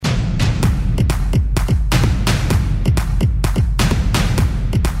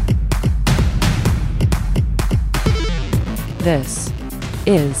This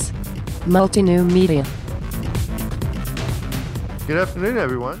is Multinew Media. Good afternoon,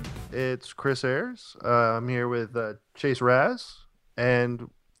 everyone. It's Chris Ayers. I'm here with Chase Raz, and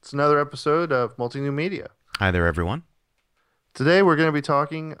it's another episode of Multinew Media. Hi there, everyone. Today, we're going to be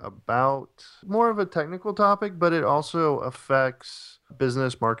talking about more of a technical topic, but it also affects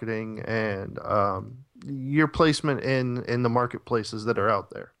business marketing and your placement in the marketplaces that are out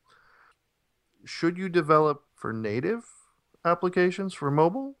there. Should you develop for native applications for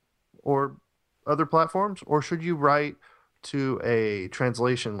mobile or other platforms, or should you write to a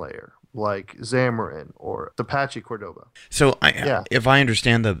translation layer like Xamarin or Apache Cordova? So, if I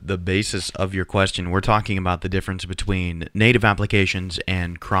understand the basis of your question, we're talking about the difference between native applications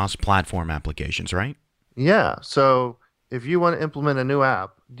and cross-platform applications, right? Yeah. So if you want to implement a new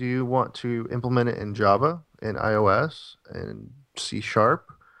app, do you want to implement it in Java, in iOS, and C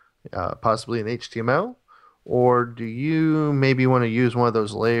Sharp, possibly in HTML? Or do you maybe want to use one of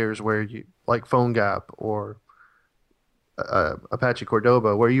those layers where you, like PhoneGap or Apache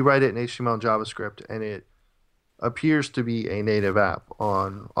Cordova, where you write it in HTML and JavaScript and it appears to be a native app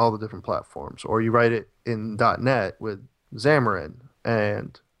on all the different platforms? Or you write it in .NET with Xamarin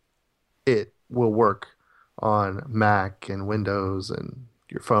and it will work on Mac and Windows and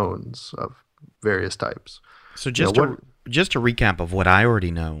your phones of various types. So just to recap of what I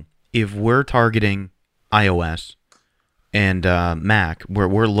already know, if we're targeting iOS and Mac, where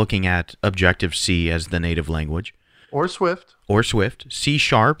we're looking at Objective-C as the native language, or Swift. C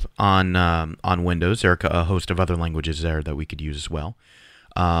Sharp on Windows. There are a host of other languages there that we could use as well.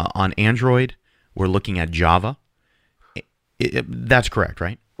 On Android, we're looking at Java. That's correct,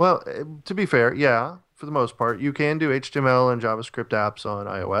 right? Well, to be fair, yeah, for the most part. You can do HTML and JavaScript apps on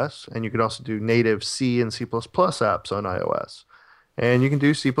iOS, and you can also do native C and C++ apps on iOS. And you can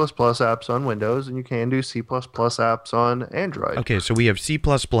do C++ apps on Windows, and you can do C++ apps on Android. Okay, so we have C++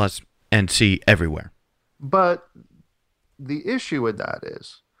 and C everywhere. But the issue with that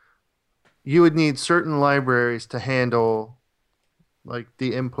is you would need certain libraries to handle like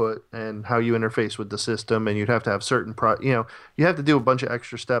the input and how you interface with the system, and you'd have to have certain you have to do a bunch of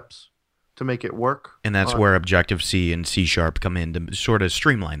extra steps to make it work. And that's where Objective-C and C Sharp come in to sort of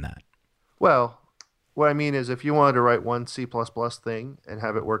streamline that. Well, what I mean is if you wanted to write one C++ thing and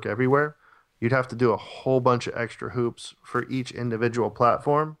have it work everywhere, you'd have to do a whole bunch of extra hoops for each individual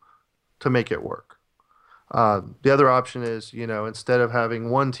platform to make it work. The other option is, instead of having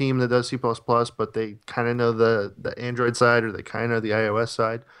one team that does C++, but they kind of know the Android side or they kind of know the iOS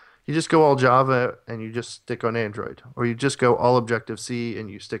side, you just go all Java and you just stick on Android. Or you just go all Objective-C and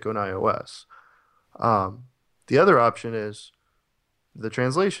you stick on iOS. The other option is the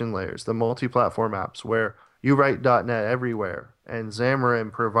translation layers, the multi-platform apps, where you write .NET everywhere and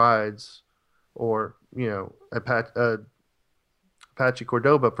Xamarin provides, or, Apache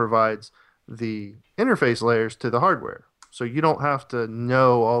Cordova provides the interface layers to the hardware. So you don't have to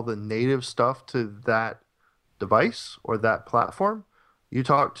know all the native stuff to that device or that platform. You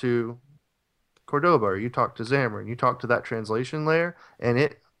talk to Cordova or you talk to Xamarin, you talk to that translation layer, and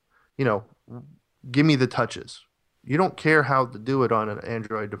it, give me the touches. You don't care how to do it on an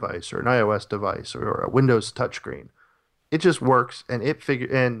Android device or an iOS device or a Windows touchscreen. It just works, and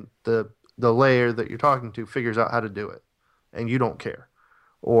and the layer that you're talking to figures out how to do it, and you don't care.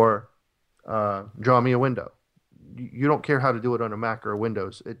 Or draw me a window. You don't care how to do it on a Mac or a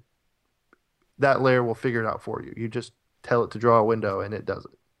Windows. That layer will figure it out for you. You just tell it to draw a window, and it does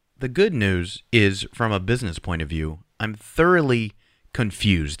it. The good news is, from a business point of view, I'm thoroughly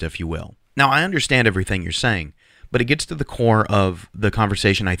confused, if you will. Now, I understand everything you're saying, but it gets to the core of the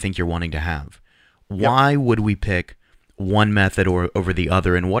conversation I think you're wanting to have. Why would we pick one method over the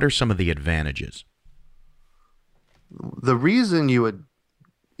other, and what are some of the advantages? The reason you would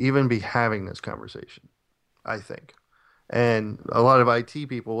even be having this conversation, I think, and a lot of IT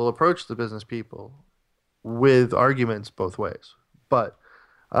people will approach the business people with arguments both ways. But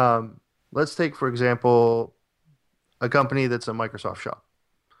let's take, for example, a company that's a Microsoft shop.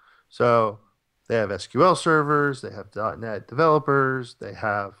 So they have SQL servers, they have .NET developers, they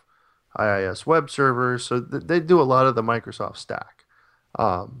have IIS web servers. So they do a lot of the Microsoft stack.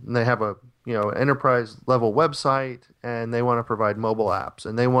 And they have a enterprise level website, and they want to provide mobile apps,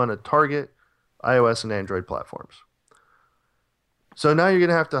 and they want to target iOS and Android platforms. So now you're going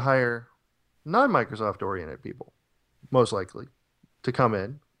to have to hire non-Microsoft oriented people, most likely, to come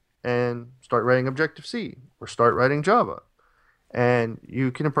in and start writing Objective-C or start writing Java. And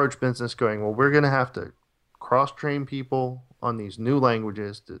you can approach business going, well, we're going to have to cross-train people on these new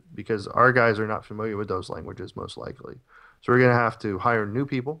languages because our guys are not familiar with those languages, most likely. So we're going to have to hire new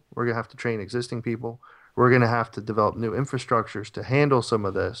people. We're going to have to train existing people. we're going to have to develop new infrastructures to handle some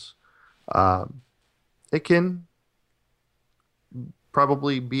of this. Um, it can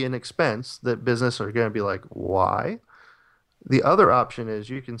probably be an expense that business are going to be like, why? The other option is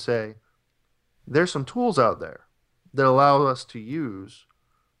you can say, there's some tools out there that allow us to use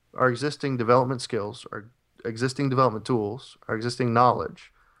our existing development skills, our existing development tools, our existing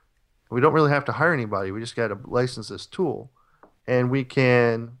knowledge. We don't really have to hire anybody. We just got to license this tool. And we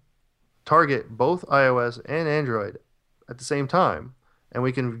can target both iOS and Android at the same time. And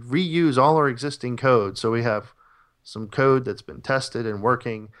we can reuse all our existing code. So we have some code that's been tested and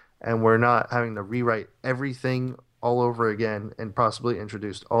working, and we're not having to rewrite everything all over again and possibly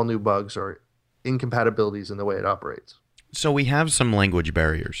introduce all new bugs or incompatibilities in the way it operates. So we have some language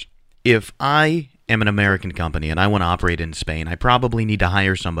barriers. If I am an American company and I want to operate in Spain, I probably need to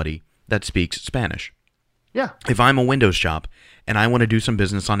hire somebody that speaks Spanish. Yeah. If I'm a Windows shop and I want to do some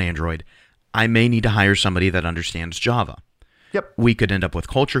business on Android, I may need to hire somebody that understands Java. Yep. We could end up with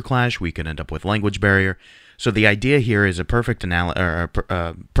culture clash. We could end up with language barrier. So the idea here is a perfectly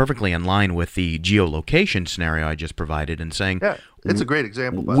in line with the geolocation scenario I just provided, and saying, Yeah, it's a great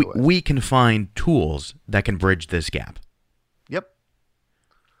example, by the way. We can find tools that can bridge this gap. Yep.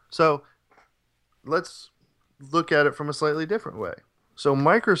 So let's look at it from a slightly different way. So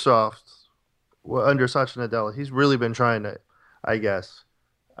Microsoft, under Satya Nadella, he's really been trying to, I guess,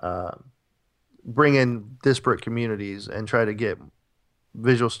 bring in disparate communities and try to get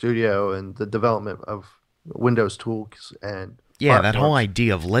Visual Studio and the development of Windows tools and that whole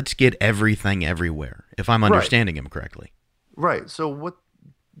idea of let's get everything everywhere, if I'm understanding him correctly. Right. So what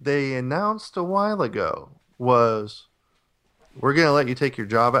they announced a while ago was, we're going to let you take your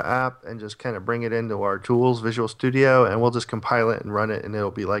Java app and just kind of bring it into our tools, Visual Studio, and we'll just compile it and run it, and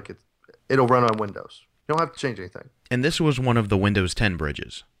it'll be like it'll run on Windows. You don't have to change anything. And this was one of the Windows 10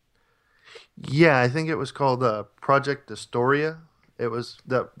 bridges. Yeah, I think it was called Project Astoria. It was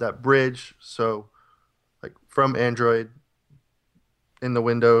that bridge. So, like from Android into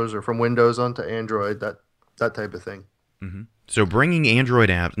Windows, or from Windows onto Android, that type of thing. Mm-hmm. So bringing Android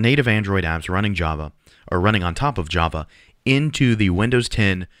apps, native Android apps running Java, or running on top of Java, into the Windows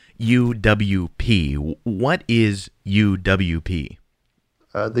 10 UWP. What is UWP?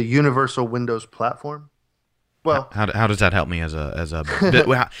 The Universal Windows Platform. Well, how does that help me as a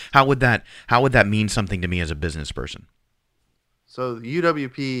how would that mean something to me as a business person? So the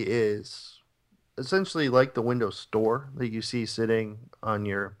UWP is essentially like the Windows Store that you see sitting on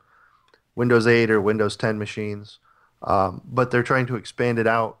your Windows 8 or Windows 10 machines, but they're trying to expand it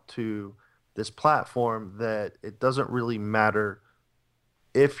out to this platform that it doesn't really matter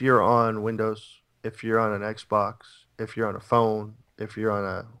if you're on Windows, if you're on an Xbox, if you're on a phone, if you're on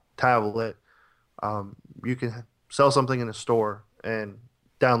a tablet. You can sell something in a store and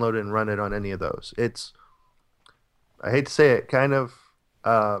download it and run it on any of those. It's, I hate to say it, kind of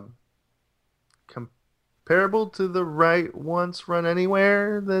comparable to the write once, run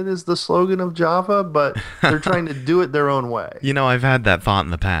anywhere. That is the slogan of Java, but they're trying to do it their own way. You know, I've had that thought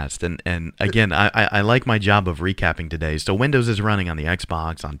in the past, and again, I like my job of recapping today. So Windows is running on the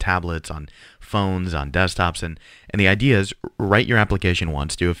Xbox, on tablets, on phones, on desktops, and the idea is write your application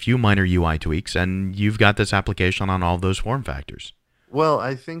once, do a few minor UI tweaks, and you've got this application on all those form factors. Well,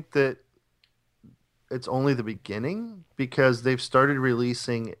 I think that it's only the beginning, because they've started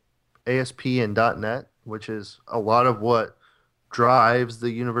releasing ASP and .NET, which is a lot of what drives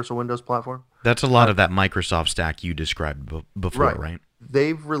the Universal Windows Platform. That's a lot of that Microsoft stack you described before, right?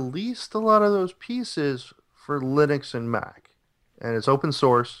 They've released a lot of those pieces for Linux and Mac, and it's open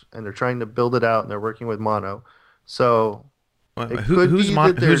source, and they're trying to build it out, and they're working with Mono. So who's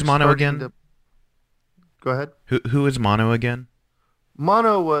Mono again? Go ahead. Who is Mono again?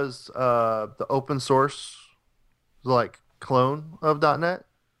 Mono was the open source like clone of .NET.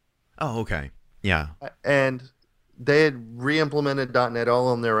 Oh, okay. Yeah. And they had re-implemented .NET all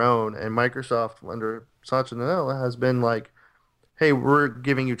on their own, and Microsoft under Satya Nadella has been like, hey, we're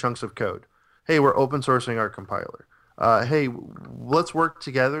giving you chunks of code. Hey, we're open sourcing our compiler. Hey, let's work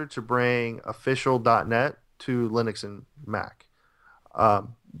together to bring official .NET to Linux and Mac,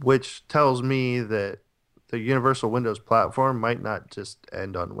 which tells me that the Universal Windows Platform might not just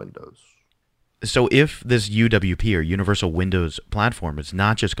end on Windows. So if this UWP, or Universal Windows Platform, is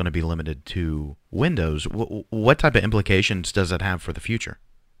not just going to be limited to Windows, what type of implications does that have for the future?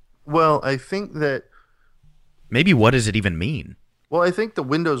 Well, I think that... Maybe what does it even mean? Well, I think the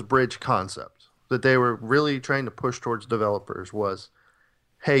Windows Bridge concept that they were really trying to push towards developers was,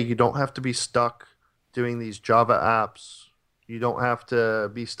 hey, you don't have to be stuck doing these Java apps. You don't have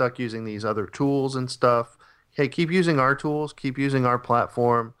to be stuck using these other tools and stuff. Hey, keep using our tools, keep using our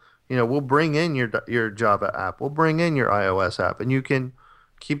platform. we'll bring in your Java app, we'll bring in your iOS app, and you can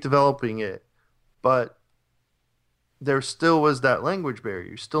keep developing it. But there still was that language barrier.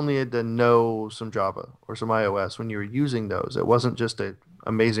 You still needed to know some Java or some iOS when you were using those. It wasn't just an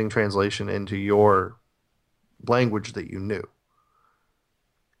amazing translation into your language that you knew.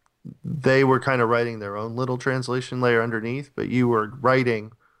 They were kind of writing their own little translation layer underneath, but you were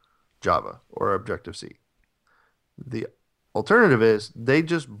writing Java or Objective-C. The alternative is they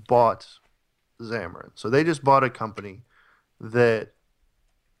just bought Xamarin. So they just bought a company that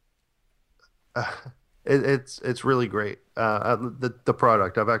it's really great. The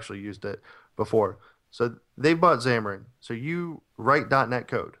product, I've actually used it before. So they bought Xamarin. So you write .NET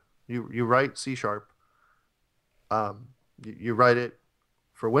code. You write C#. You write it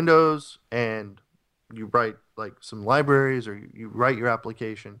for Windows, and you write like some libraries, or you write your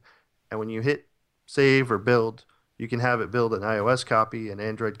application. And when you hit save or build, you can have it build an iOS copy, an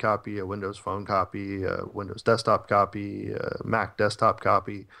Android copy, a Windows Phone copy, a Windows Desktop copy, a Mac Desktop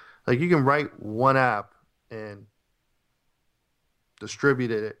copy. Like, you can write one app and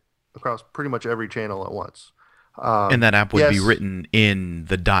distribute it across pretty much every channel at once. And that app would be written in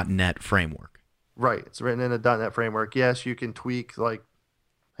the .NET framework. Right. It's written in a .NET framework. Yes, you can tweak, like,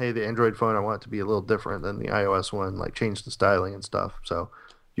 hey, the Android phone, I want it to be a little different than the iOS one, like change the styling and stuff. So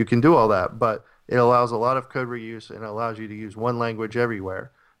you can do all that, but it allows a lot of code reuse, and it allows you to use one language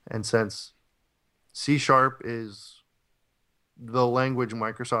everywhere. And since C# is the language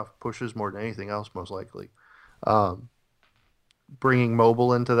Microsoft pushes more than anything else, most likely, bringing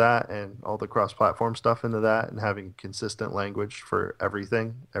mobile into that and all the cross-platform stuff into that, and having consistent language for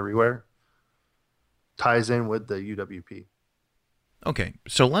everything, everywhere, ties in with the UWP. Okay,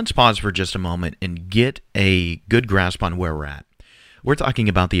 so let's pause for just a moment and get a good grasp on where we're at. We're talking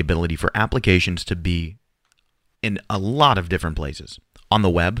about the ability for applications to be in a lot of different places. On the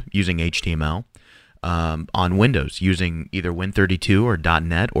web, using HTML. On Windows, using either Win32 or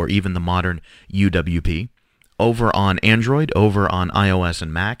 .NET, or even the modern UWP. Over on Android, over on iOS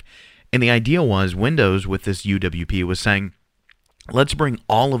and Mac. And the idea was Windows, with this UWP, was saying, let's bring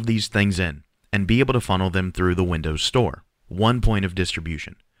all of these things in and be able to funnel them through the Windows Store. One point of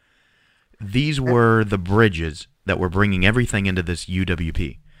distribution. These were the bridges that were bringing everything into this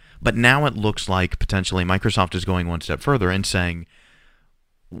UWP. But now it looks like potentially Microsoft is going one step further and saying,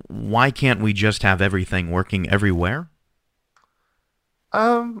 why can't we just have everything working everywhere?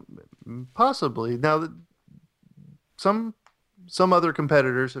 Possibly. Now, some other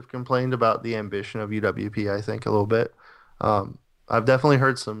competitors have complained about the ambition of UWP, I think, a little bit. I've definitely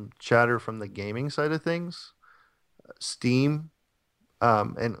heard some chatter from the gaming side of things. Steam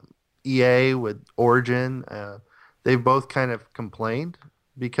and EA with Origin, they've both kind of complained,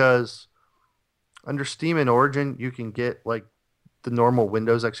 because under Steam and Origin, you can get like the normal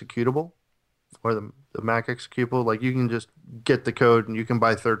Windows executable or the Mac executable. Like, you can just get the code and you can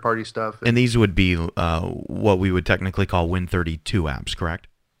buy third-party stuff. And these would be what we would technically call Win32 apps, correct?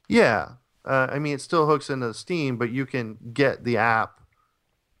 Yeah. I mean, it still hooks into Steam, but you can get the app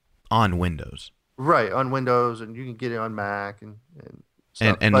on Windows. Right, on Windows, and you can get it on Mac and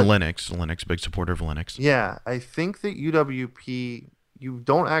stuff. And Linux, big supporter of Linux. Yeah, I think that UWP, you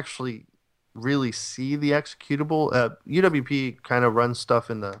don't actually really see the executable. UWP kind of runs stuff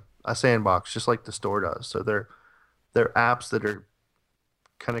in a sandbox, just like the store does. So they're apps that are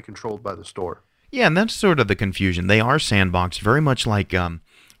kind of controlled by the store. Yeah, and that's sort of the confusion. They are sandboxed, very much like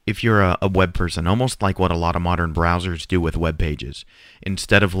if you're a web person, almost like what a lot of modern browsers do with web pages.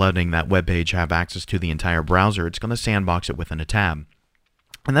 Instead of letting that web page have access to the entire browser, it's going to sandbox it within a tab.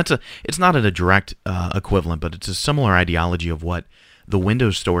 And it's not a direct equivalent, but it's a similar ideology of what the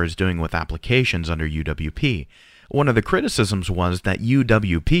Windows Store is doing with applications under UWP. One of the criticisms was that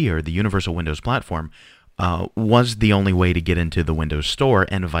UWP, or the Universal Windows Platform, was the only way to get into the Windows Store,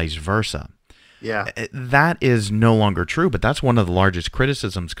 and vice versa. Yeah. That is no longer true, but that's one of the largest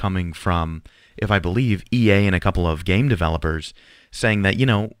criticisms coming from, if I believe, EA and a couple of game developers, saying that,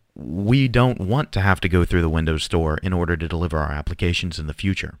 we don't want to have to go through the Windows Store in order to deliver our applications in the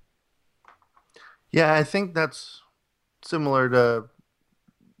future. Yeah, I think that's similar to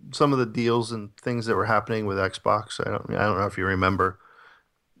some of the deals and things that were happening with Xbox. I don't know if you remember.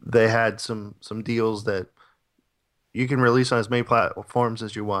 They had some deals that you can release on as many platforms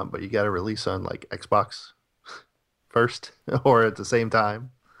as you want, but you got to release on like Xbox first or at the same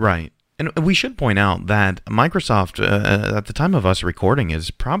time. Right. And we should point out that Microsoft, at the time of us recording, is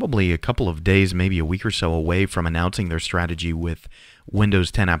probably a couple of days, maybe a week or so away from announcing their strategy with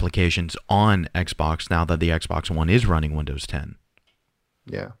Windows 10 applications on Xbox, now that the Xbox One is running Windows 10.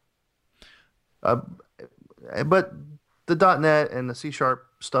 Yeah. But the .NET and the C#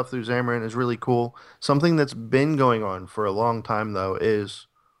 stuff through Xamarin is really cool. Something that's been going on for a long time though is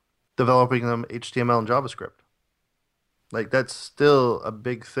developing them HTML and JavaScript. Like that's still a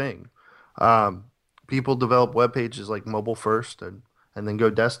big thing. Um, People develop web pages like mobile first and then go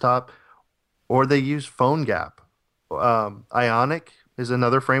desktop, or they use PhoneGap. Ionic is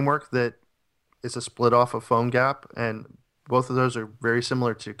another framework that is a split off of PhoneGap, and both of those are very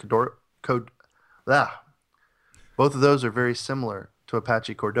similar to Code. Ah, both of those are very similar to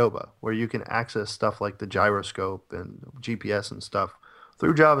Apache Cordoba, where you can access stuff like the gyroscope and GPS and stuff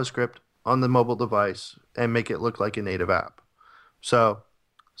through JavaScript on the mobile device and make it look like a native app. So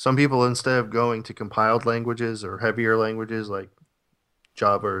some people, instead of going to compiled languages or heavier languages like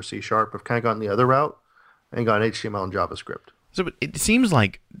Java or C Sharp, have kind of gone the other route and gone HTML and JavaScript. So it seems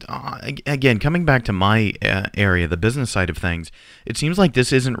like, again, coming back to my area, the business side of things, it seems like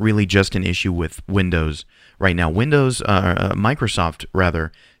this isn't really just an issue with Windows right now. Microsoft,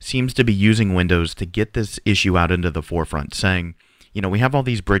 rather, seems to be using Windows to get this issue out into the forefront, saying, we have all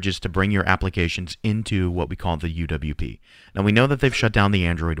these bridges to bring your applications into what we call the UWP. Now, we know that they've shut down the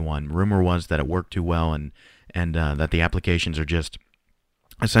Android one. Rumor was that it worked too well and that the applications are just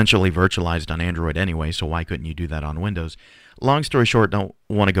essentially virtualized on Android anyway, so why couldn't you do that on Windows? Long story short, don't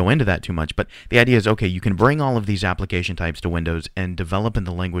want to go into that too much, but the idea is, okay, you can bring all of these application types to Windows and develop in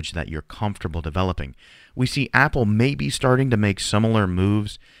the language that you're comfortable developing. We see Apple maybe starting to make similar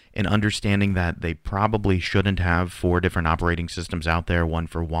moves in understanding that they probably shouldn't have 4 different operating systems out there, one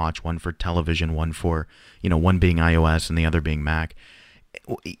for watch, one for television, one for, one being iOS and the other being Mac.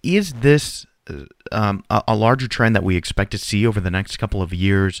 Is this a larger trend that we expect to see over the next couple of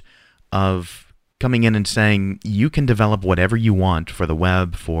years of coming in and saying you can develop whatever you want for the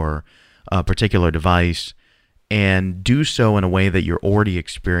web, for a particular device, and do so in a way that you're already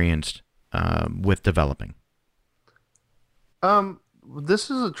experienced with developing? This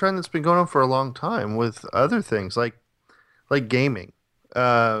is a trend that's been going on for a long time with other things like gaming.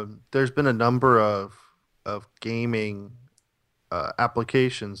 There's been a number of gaming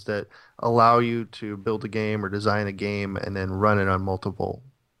applications that allow you to build a game or design a game and then run it on multiple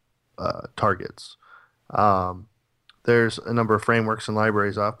targets. There's a number of frameworks and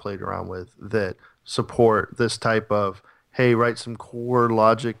libraries I've played around with that support this type of, hey, write some core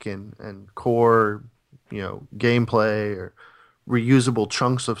logic and core, gameplay or reusable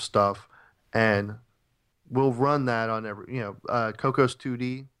chunks of stuff, and we'll run that on every, Cocos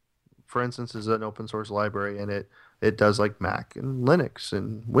 2D, for instance, is an open source library, and it does like Mac and Linux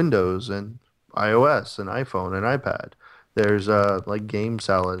and Windows and iOS and iPhone and iPad. There's like Game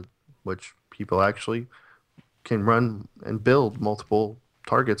Salad, which people actually can run and build multiple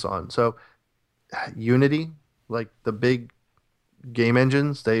targets on. So Unity, like the big game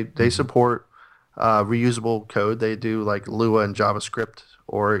engines, they support reusable code. They do like Lua and JavaScript,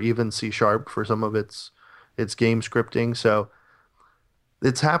 or even C Sharp for some of its game scripting. So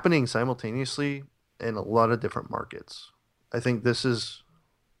it's happening simultaneously in a lot of different markets. I think this is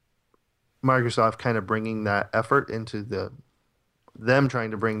Microsoft kind of bringing that effort into them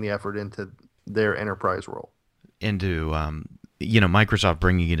trying to bring the effort into their enterprise role. Into, Microsoft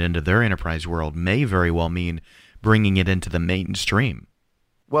bringing it into their enterprise world may very well mean bringing it into the mainstream.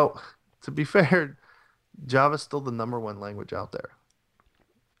 Well, to be fair, Java's still the number one language out there.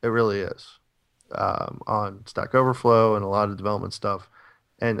 It really is. On Stack Overflow and a lot of development stuff.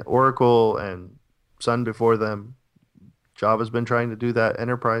 And Oracle and Sun before them, Java's been trying to do that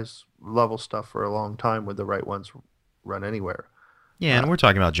enterprise level stuff for a long time with the right ones run anywhere. Yeah, and we're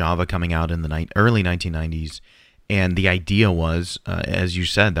talking about Java coming out in the early 1990s, and the idea was, as you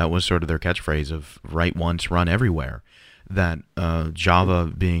said, that was sort of their catchphrase of write once, run everywhere. That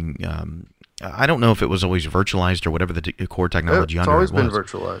Java being, I don't know if it was always virtualized or whatever the core technology under it was. It's always been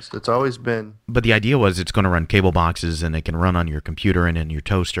virtualized. It's always been. But the idea was it's going to run cable boxes and it can run on your computer and in your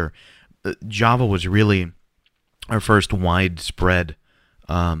toaster. Java was really our first widespread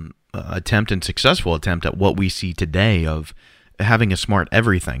attempt and successful attempt at what we see today of having a smart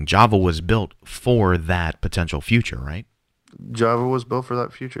everything. Java was built for that potential future, right? Java was built for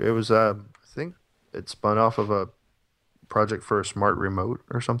that future. It was, I think it spun off of a project for a smart remote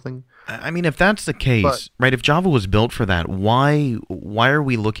or something. I mean, if that's the case, right, if Java was built for that, why are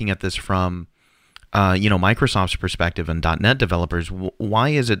we looking at this from Microsoft's perspective and .NET developers? Why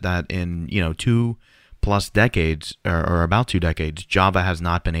is it that in 2+ decades or about 2 decades, Java has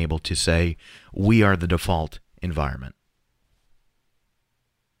not been able to say we are the default environment?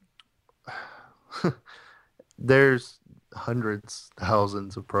 There's hundreds,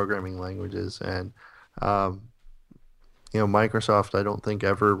 thousands of programming languages, and Microsoft, I don't think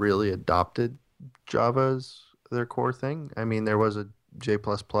ever really adopted Java as their core thing. I mean, there was a J++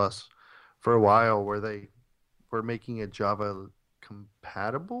 for a while where they were making a Java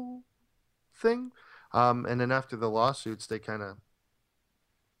compatible thing. And then after the lawsuits, they kind of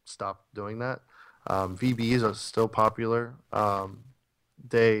stopped doing that. VBs are still popular.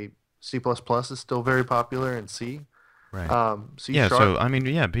 They C++ is still very popular in C. Right. C Yeah. sharp, So I mean,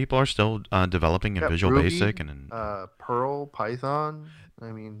 yeah, people are still developing in yeah, Visual Ruby, Basic and in, Perl, Python.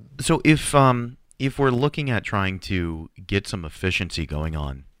 I mean, so if we're looking at trying to get some efficiency going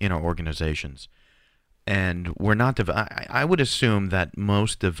on in our organizations, and we're not, I would assume that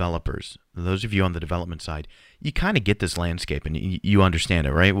most developers, those of you on the development side, you kind of get this landscape and you understand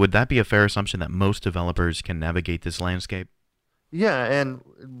it, right? Would that be a fair assumption that most developers can navigate this landscape? yeah, and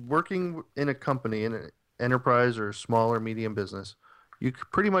working in a company, in an enterprise or small or medium business, you could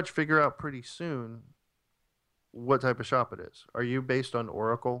pretty much figure out pretty soon what type of shop it is. Are you based on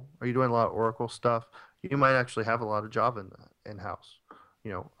Oracle? Are you doing a lot of Oracle stuff? You might actually have a lot of Java in house.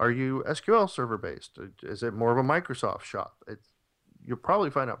 Are you SQL server based? Is it more of a Microsoft shop? You'll probably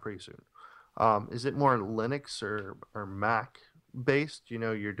find out pretty soon. Is it more Linux or Mac based?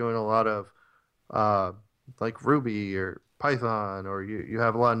 You're doing a lot of uh, like Ruby or Python, or you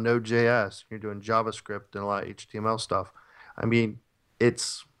have a lot of Node.js. You're doing JavaScript and a lot of HTML stuff. I mean,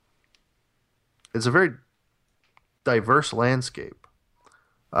 it's it's a very diverse landscape.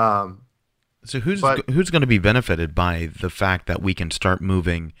 Um, So who's but who's going to be benefited by the fact that we can start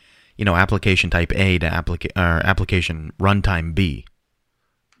moving, application type A to application runtime B?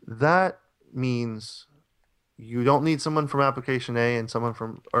 that means you don't need someone from application A and someone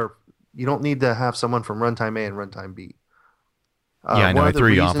from, or you don't need to have someone from runtime A and runtime B. Yeah, I know. One I of the threw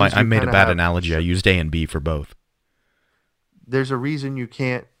you off. reasons I you made a kind of bad have, analogy. I used A and B for both. there's a reason you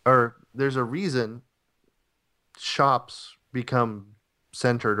can't, or there's a reason shops become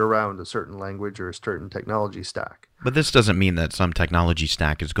centered around a certain language or a certain technology stack. But this doesn't mean that some technology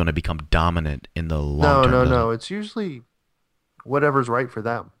stack is going to become dominant in the long No, term, no, does it? no. It's usually whatever's right for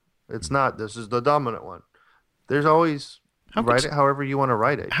them. It's not, this is the dominant one. There's always, How could write it however you want to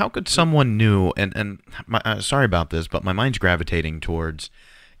write it. how could someone new and sorry about this, but my mind's gravitating towards,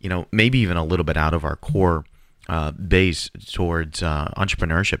 maybe even a little bit out of our core base towards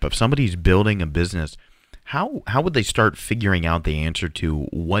entrepreneurship. If somebody's building a business, how would they start figuring out the answer to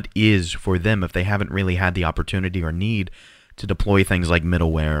what is for them if they haven't really had the opportunity or need to deploy things like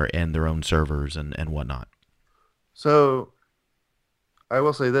middleware and their own servers and whatnot? So I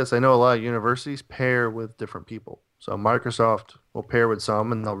will say this. I know a lot of universities pair with different people. So Microsoft will pair with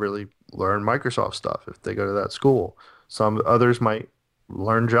some and they'll really learn Microsoft stuff if they go to that school. Some others might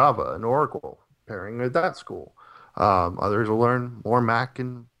learn Java and Oracle pairing with that school. Others will learn more Mac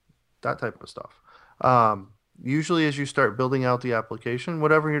and that type of stuff. Usually, as you start building out the application,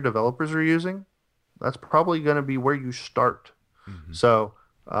 whatever your developers are using, that's probably going to be where you start. Hmm. So,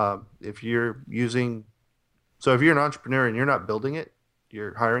 if you're using, so if you're an entrepreneur and you're not building it,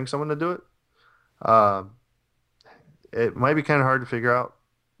 you're hiring someone to do it. Um, it might be kind of hard to figure out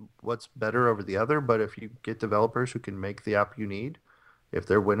what's better over the other, but if you get developers who can make the app you need, if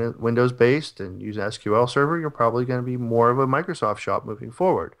they're Windows based and use SQL Server, you're probably going to be more of a Microsoft shop moving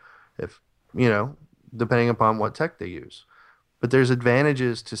forward. If, you know, depending upon what tech they use. But there's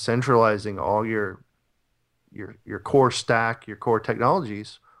advantages to centralizing all your core stack, your core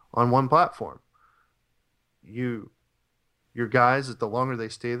technologies on one platform. You your guys, the longer they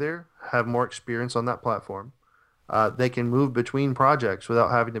stay there, have more experience on that platform. They can move between projects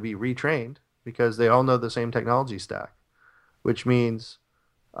without having to be retrained because they all know the same technology stack, which means,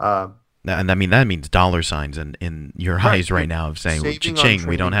 uh, And I mean that means dollar signs in your right, eyes right now of saying, well, saving on cha-ching,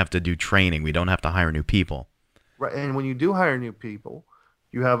 we don't training. have to do training, we don't have to hire new people. Right, and when you do hire new people,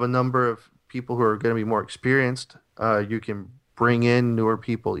 you have a number of people who are going to be more experienced. You can bring in newer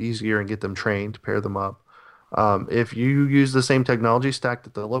people easier and get them trained, pair them up. If you use the same technology stack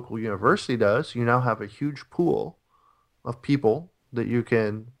that the local university does, you now have a huge pool of people that you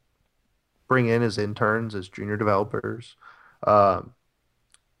can bring in as interns, as junior developers. Um,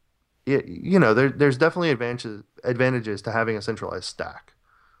 there's definitely advantages to having a centralized stack.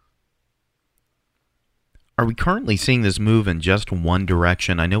 Are we currently seeing this move in just one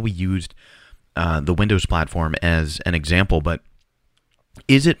direction? I know we used the Windows platform as an example, but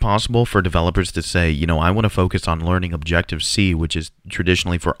is it possible for developers to say, I want to focus on learning Objective-C, which is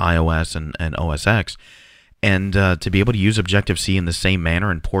traditionally for iOS and OS X, and to be able to use Objective-C in the same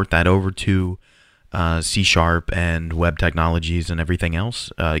manner and port that over to C Sharp and web technologies and everything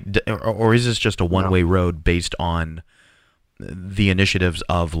else? Or is this just a No. one-way road based on the initiatives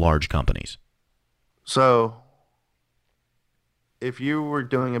of large companies? So if you were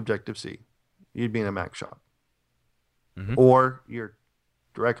doing Objective C, you'd be in a Mac shop, Hmm. or your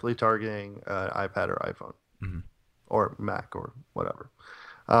directly targeting iPad or iPhone Mhm. or Mac or whatever.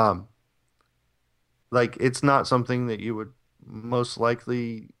 Um, like it's not something that you would most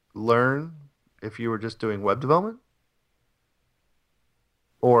likely learn if you were just doing web development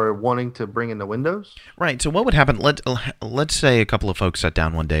or wanting to bring into Windows. Right. So what would happen? Let's say a couple of folks sat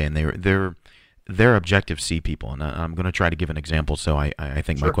down one day and they're Objective-C people, and I'm going to try to give an example so I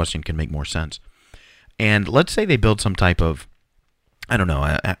think my Sure. question can make more sense. And let's say they build some type of, I don't know,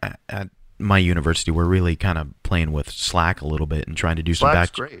 at my university we're really kind of playing with Slack a little bit and trying to do some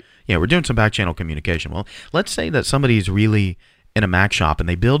Slack's back. great. Yeah, we're doing some back channel communication. Well, let's say that somebody's really in a Mac shop and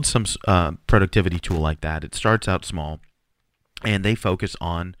they build some productivity tool like that. It starts out small, and they focus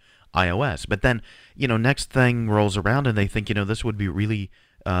on iOS. But then, next thing rolls around and they think, this would be really,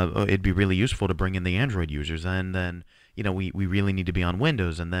 it'd be really useful to bring in the Android users. And then, we really need to be on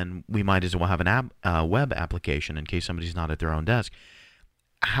Windows. And then we might as well have an web application in case somebody's not at their own desk.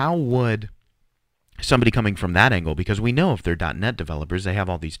 How would somebody coming from that angle, because we know if they're .NET developers, they have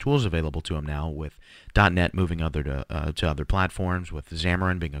all these tools available to them now with .NET moving to other platforms, with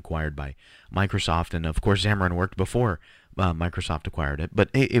Xamarin being acquired by Microsoft. And, of course, Xamarin worked before Microsoft acquired it. But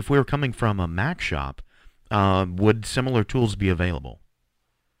if we were coming from a Mac shop, would similar tools be available?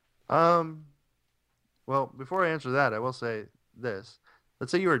 Well, before I answer that, I will say this.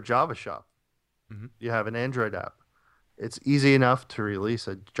 Let's say you're a Java shop. Mhm. You have an Android app. It's easy enough to release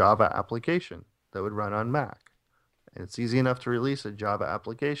a Java application that would run on Mac. And it's easy enough to release a Java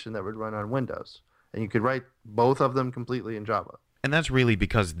application that would run on Windows. And you could write both of them completely in Java. And that's really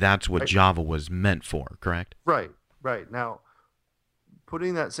because that's what Right. Java was meant for, correct? Right, right. Now,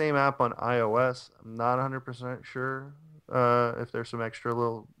 putting that same app on iOS, I'm not 100% sure if there's some extra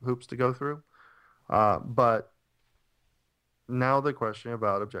little hoops to go through. But now the question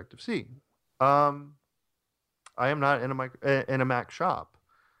about Objective-C. I am not in a Mac shop.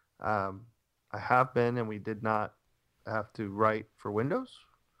 I have been, and we did not have to write for Windows.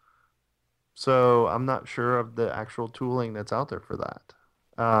 So I'm not sure of the actual tooling that's out there for that.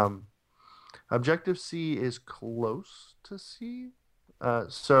 Objective-C is close to C,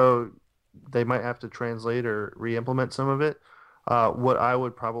 so they might have to translate or re-implement some of it. What I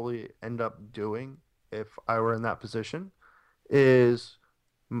would probably end up doing if I were in that position is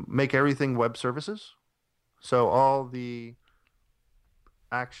make everything web services. So all the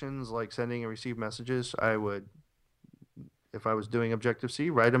actions like sending and receive messages, I would, if I was doing Objective-C,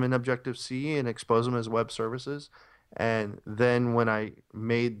 write them in Objective-C and expose them as web services. And then when I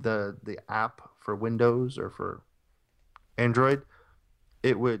made the app for Windows or for Android,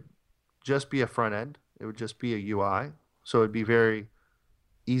 it would just be a front end. It would just be a UI. So it'd be very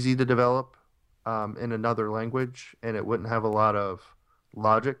easy to develop in another language, and it wouldn't have a lot of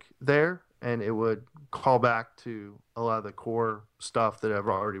logic there, and it would call back to a lot of the core stuff that I've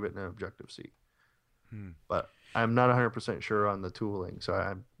already written in Objective-C. But I'm not 100% sure on the tooling,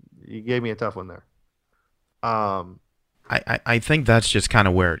 so you gave me a tough one there. I think that's just kind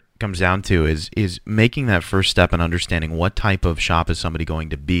of where it comes down to is making that first step and understanding what type of shop is somebody going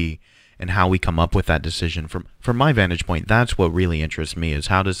to be and how we come up with that decision. From my vantage point, that's what really interests me is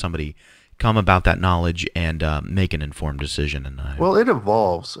how does somebody come about that knowledge and make an informed decision. And Well, it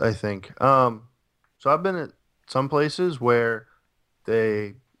evolves, I think. So I've been at some places where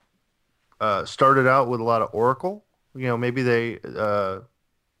they started out with a lot of Oracle. Maybe they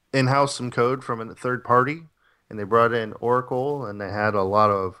in-house some code from a third party, and they brought in Oracle, and they had a lot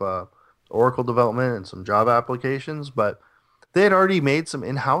of Oracle development and some Java applications, but they had already made some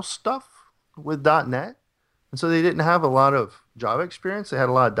in-house stuff with .NET, and so they didn't have a lot of Java experience. They had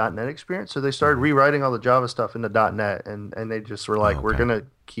a lot of .NET experience, so they started rewriting all the Java stuff into .NET, and they just were like, we're Okay. going to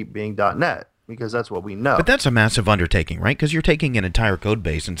keep being .NET because that's what we know. But that's a massive undertaking, right? Because you're taking an entire code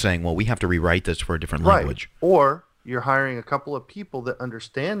base and saying, well, we have to rewrite this for a different Right. language. Or you're hiring a couple of people that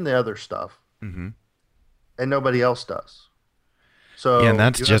understand the other stuff, Mm-hmm. and nobody else does. So Yeah, and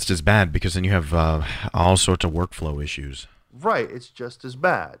that's you just as bad because then you have all sorts of workflow issues. right. It's just as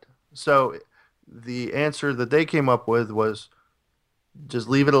bad. So the answer that they came up with was just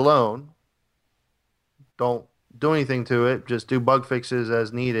leave it alone. Don't do anything to it. Just do bug fixes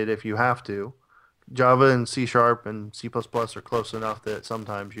as needed if you have to. Java and C# and C++ are close enough that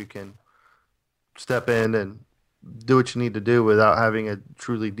sometimes you can step in and do what you need to do without having a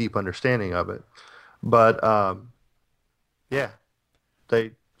truly deep understanding of it. But yeah,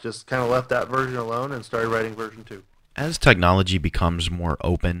 they just kind of left that version alone and started writing version 2. As technology becomes more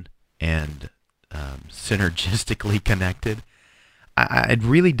open and synergistically connected, I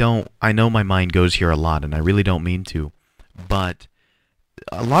really don't. I know my mind goes here a lot, and I really don't mean to, but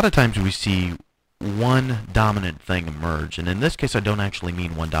a lot of times we see one dominant thing emerge, and in this case I don't actually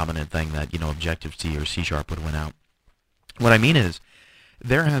mean one dominant thing that, Objective-C or C# would win out. What I mean is,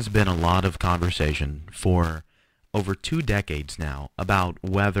 there has been a lot of conversation for over 2 decades now about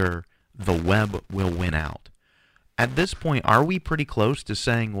whether the web will win out. At this point, are we pretty close to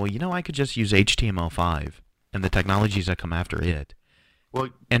saying, well, I could just use HTML5 and the technologies that come after it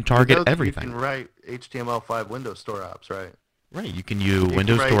and target everything? You can write HTML5 Windows Store apps, right? Right, you can use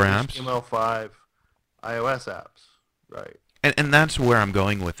Windows Store apps. HTML5 iOS apps, right? And that's where I'm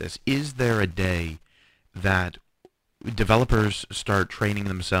going with this. Is there a day that developers start training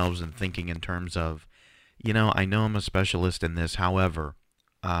themselves and thinking in terms of, I know I'm a specialist in this, however,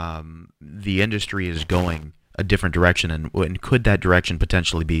 the industry is going a different direction, and could that direction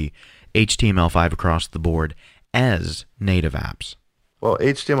potentially be HTML5 across the board as native apps? Well,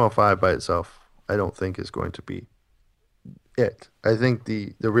 HTML5 by itself, I don't think is going to be it. I think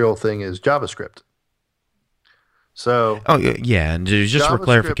the real thing is JavaScript. So. Oh yeah, and just for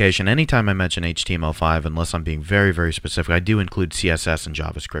clarification, anytime I mention HTML5, unless I'm being very, very specific, I do include CSS and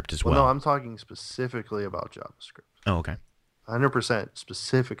JavaScript as well. No, I'm talking specifically about JavaScript. Oh, okay. 100%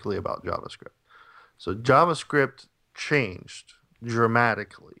 specifically about JavaScript. So JavaScript changed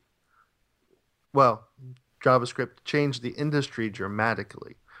dramatically. Well, JavaScript changed the industry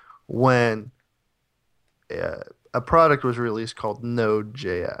dramatically when a product was released called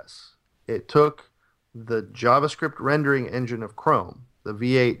Node.js. It took the JavaScript rendering engine of Chrome, the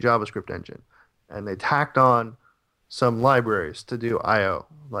V8 JavaScript engine, and they tacked on some libraries to do I/O,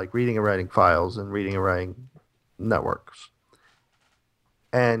 like reading and writing files and reading and writing networks.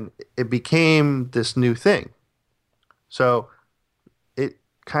 And it became this new thing. So it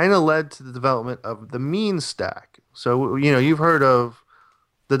kind of led to the development of the mean stack. So, you've heard of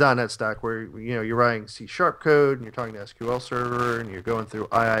the .NET stack where, you're writing C# code and you're talking to SQL Server and you're going through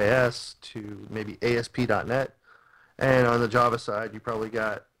IIS to maybe ASP.NET. And on the Java side, you probably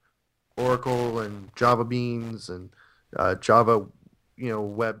got Oracle and Java Beans and Java,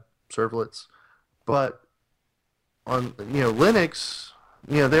 web servlets. But on, Linux,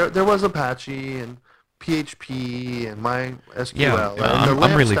 there was Apache and PHP and MySQL. Yeah, and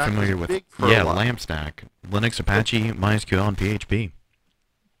I'm really familiar with LAMP stack, Linux, Apache, MySQL, and PHP.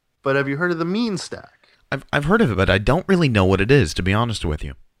 But have you heard of the mean stack? I've heard of it, but I don't really know what it is, to be honest with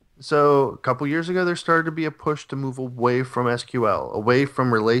you. So a couple years ago, there started to be a push to move away from SQL, away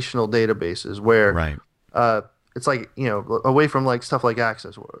from relational databases, where right. It's like, away from like stuff like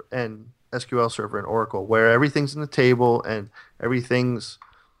Access and SQL Server and Oracle, where everything's in the table and everything's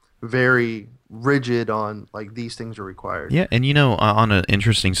very rigid on like these things are required. Yeah, and on an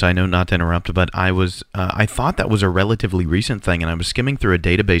interesting side note, not to interrupt, but I thought that was a relatively recent thing, and I was skimming through a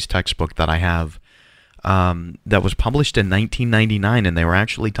database textbook that I have that was published in 1999, and they were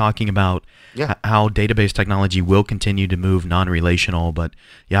actually talking about how database technology will continue to move non-relational, but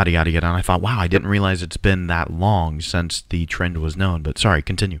yada, yada, yada. And I thought, wow, I didn't realize it's been that long since the trend was known. But sorry,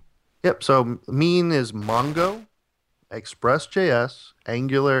 continue. Yep, so mean is Mongo, Express.js,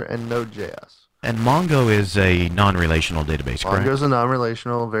 Angular, and Node.js. And Mongo is a non-relational database, correct? Mongo is a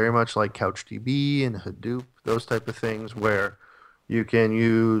non-relational, very much like CouchDB and Hadoop, those type of things, where you can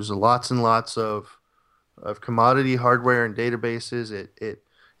use lots and lots of commodity hardware and databases.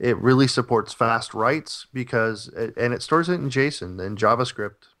 It really supports fast writes and it stores it in JSON and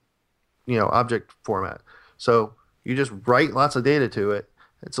JavaScript, object format. So you just write lots of data to it.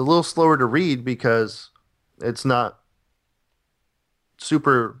 It's a little slower to read because it's not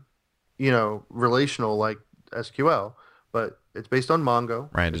super, relational like SQL, but it's based on Mongo.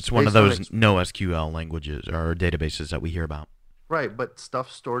 Right. It's one of those NoSQL languages or databases that we hear about. Right, but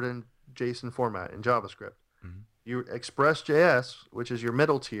stuff stored in JSON format in JavaScript. Mm-hmm. You Express.js, which is your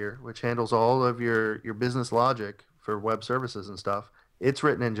middle tier, which handles all of your business logic for web services and stuff, it's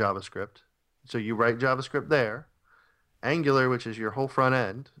written in JavaScript. So you write JavaScript there. Angular, which is your whole front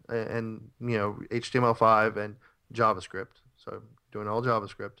end, and HTML5 and JavaScript. So doing all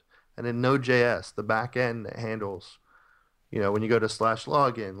JavaScript. And then Node.js, the back end that handles, when you go to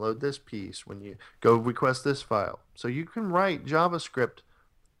 /login, load this piece, when you go request this file. So you can write JavaScript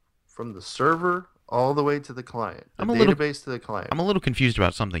from the server all the way to the client, database to the client. I'm a little confused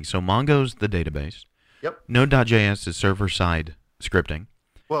about something. So Mongo's the database. Yep. Node.js is server-side scripting.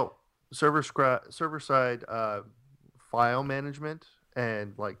 Well, server-side file management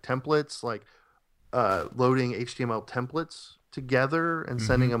and like templates, like loading HTML templates together and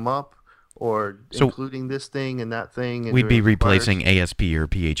sending them up, or including this thing and that thing. And we'd be replacing ASP or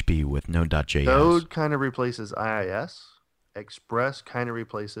PHP with Node.js. Node kind of replaces IIS. Express kind of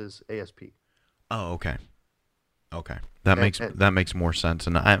replaces ASP. Oh, okay. Okay, that makes more sense,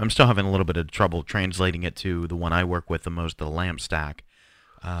 and I'm still having a little bit of trouble translating it to the one I work with the most, the LAMP stack.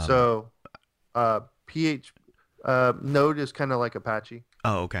 So, Node is kind of like Apache,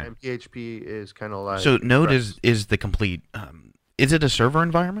 Oh, okay. and PHP is kind of like So Node Rust. is the complete. Is it a server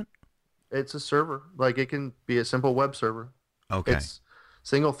environment? It's a server. Like it can be a simple web server. Okay. It's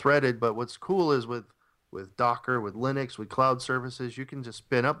single threaded, but what's cool is with Docker, with Linux, with cloud services, you can just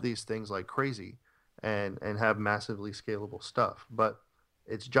spin up these things like crazy and have massively scalable stuff. But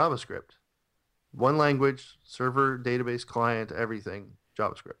it's JavaScript. One language, server, database, client, everything,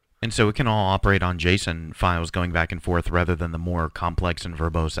 JavaScript. And so it can all operate on JSON files going back and forth rather than the more complex and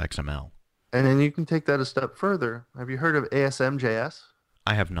verbose XML. And then you can take that a step further. Have you heard of ASM.js?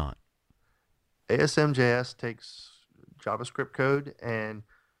 I have not. ASM.js takes JavaScript code and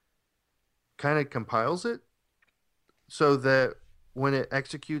kind of compiles it so that when it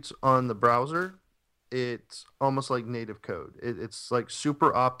executes on the browser, it's almost like native code. It's like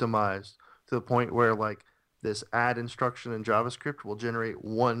super optimized to the point where like this add instruction in JavaScript will generate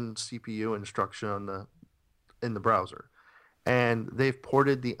one CPU instruction in the browser. And they've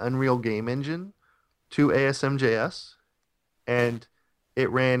ported the Unreal Game Engine to ASM.js, and it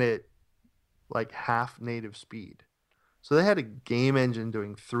ran at like half native speed. So they had a game engine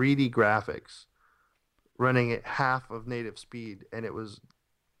doing 3D graphics running at half of native speed, and it was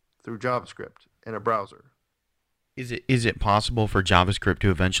through JavaScript in a browser. Is it possible for JavaScript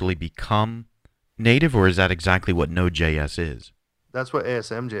to eventually become native, or is that exactly what Node.js is? That's what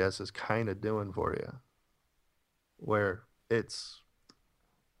ASM.js is kind of doing for you, where it's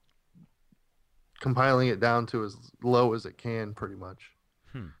compiling it down to as low as it can, pretty much.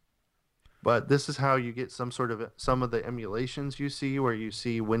 But this is how you get some of the emulations you see, where you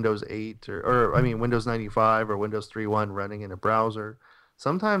see Windows 8 or Windows 95 or Windows 3.1 running in a browser.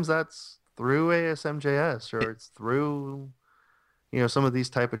 Sometimes that's through ASM.js, or it's through some of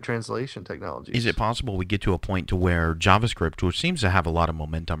these type of translation technologies. Is it possible we get to a point to where JavaScript, which seems to have a lot of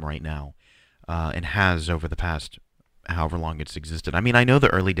momentum right now, and has over the past however long it's existed? I mean, I know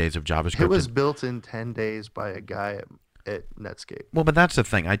the early days of JavaScript. It was built in 10 days by a guy at Netscape. Well, but that's the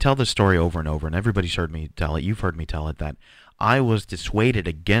thing. I tell this story over and over, and everybody's heard me tell it. You've heard me tell it, that I was dissuaded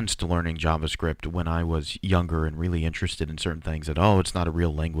against learning JavaScript when I was younger and really interested in certain things, that, it's not a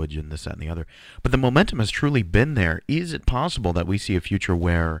real language and this, that, and the other. But the momentum has truly been there. Is it possible that we see a future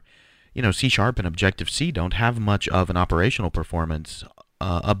where, C# and Objective-C don't have much of an operational performance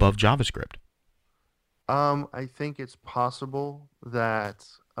above JavaScript? I think it's possible that...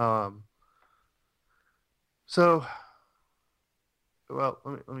 let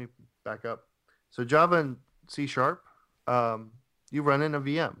me back up. So Java and C#, you run in a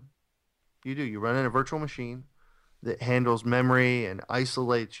VM. You run in a virtual machine that handles memory and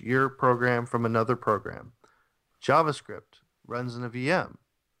isolates your program from another program. JavaScript runs in a VM.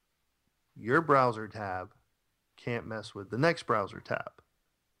 Your browser tab can't mess with the next browser tab.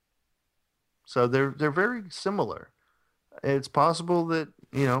 So they're very similar. It's possible that,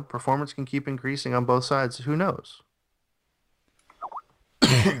 performance can keep increasing on both sides. Who knows?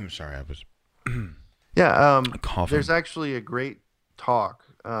 Sorry, I was coughing. There's actually a great talk,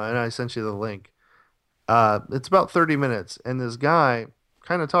 and I sent you the link. It's about 30 minutes, and this guy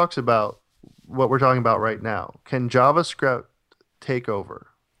kind of talks about what we're talking about right now. Can JavaScript take over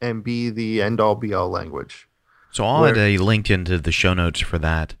and be the end-all, be-all language? So I'll add a link into the show notes for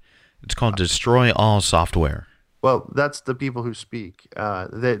that. It's called Destroy All Software. Well, that's the people who speak.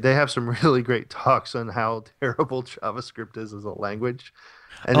 They have some really great talks on how terrible JavaScript is as a language.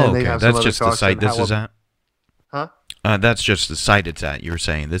 And then they have that's some just the site this is at? Huh? That's just the site it's at, you're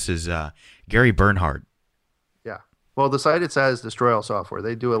saying. This is Gary Bernhardt. Yeah. Well, the site it's at is Destroy All Software.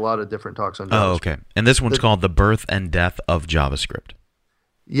 They do a lot of different talks on JavaScript. Oh, okay. And this one's called The Birth and Death of JavaScript.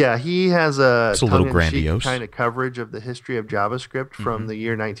 Yeah, he has a little grandiose kind of coverage of the history of JavaScript from the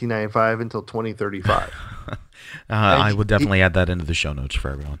year 1995 until 2035. I would definitely add that into the show notes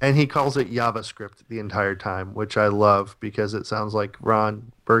for everyone. And he calls it JavaScript the entire time, which I love because it sounds like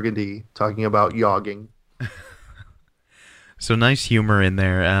Ron Burgundy talking about yogging. So nice humor in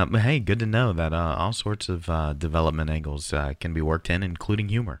there. Hey, good to know that all sorts of development angles can be worked in, including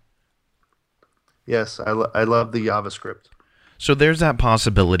humor. Yes, I love the JavaScript. So there's that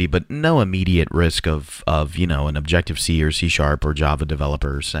possibility, but no immediate risk of an Objective-C or C# or Java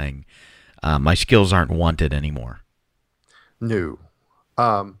developer saying, my skills aren't wanted anymore. No.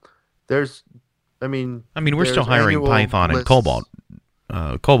 We're still hiring Python and COBOL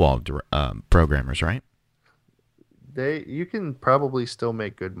programmers, right? You can probably still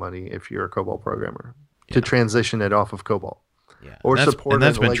make good money if you're a COBOL programmer to transition it off of COBOL. Yeah. Or support and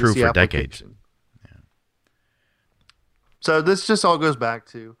that's a been true legacy for decades. application. So this just all goes back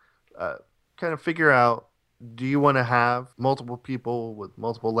to kind of figure out, do you want to have multiple people with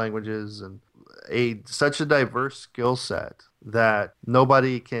multiple languages and such a diverse skill set that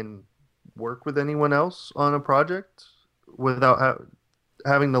nobody can work with anyone else on a project without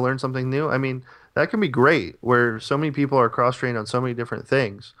having to learn something new? I mean, that can be great where so many people are cross-trained on so many different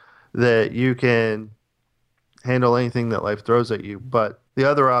things that you can handle anything that life throws at you. But the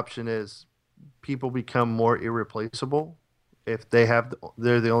other option is people become more irreplaceable if they're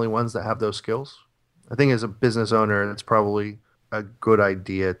the only ones that have those skills. I think as a business owner, it's probably a good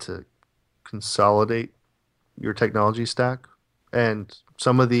idea to consolidate your technology stack. And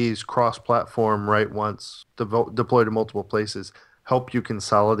some of these cross-platform write once deploy to multiple places help you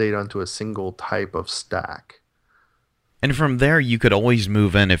consolidate onto a single type of stack. And from there, you could always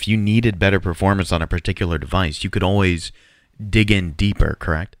move in. If you needed better performance on a particular device, you could always dig in deeper,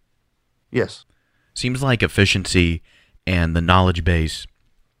 correct? Yes. Seems like efficiency and the knowledge base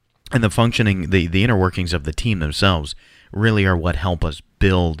and the functioning, the inner workings of the team themselves really are what help us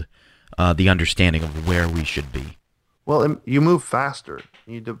build the understanding of where we should be. Well, you move faster.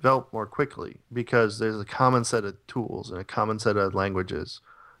 You develop more quickly because there's a common set of tools and a common set of languages.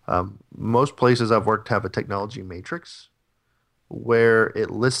 Most places I've worked have a technology matrix where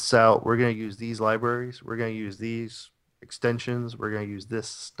it lists out, we're going to use these libraries, we're going to use these extensions, we're going to use this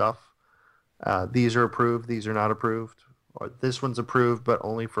stuff. These are approved, these are not approved. Or this one's approved, but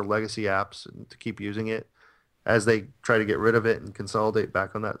only for legacy apps and to keep using it as they try to get rid of it and consolidate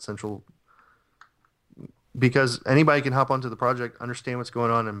back on that central. Because anybody can hop onto the project, understand what's going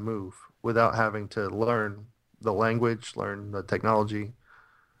on, and move without having to learn the language, learn the technology.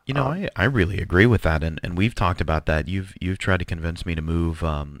 You know, I really agree with that, and we've talked about that. You've tried to convince me to move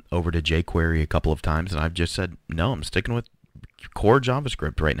over to jQuery a couple of times, and I've just said, no, I'm sticking with core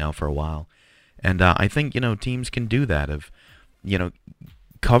JavaScript right now for a while. And I think, teams can do that of,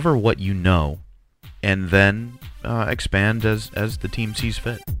 cover what you know and then expand as the team sees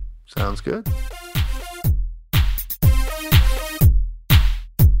fit. Sounds good.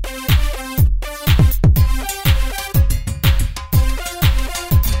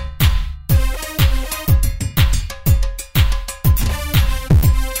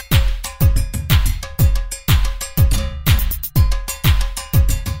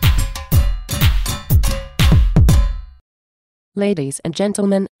 Ladies and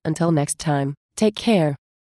gentlemen, until next time, take care.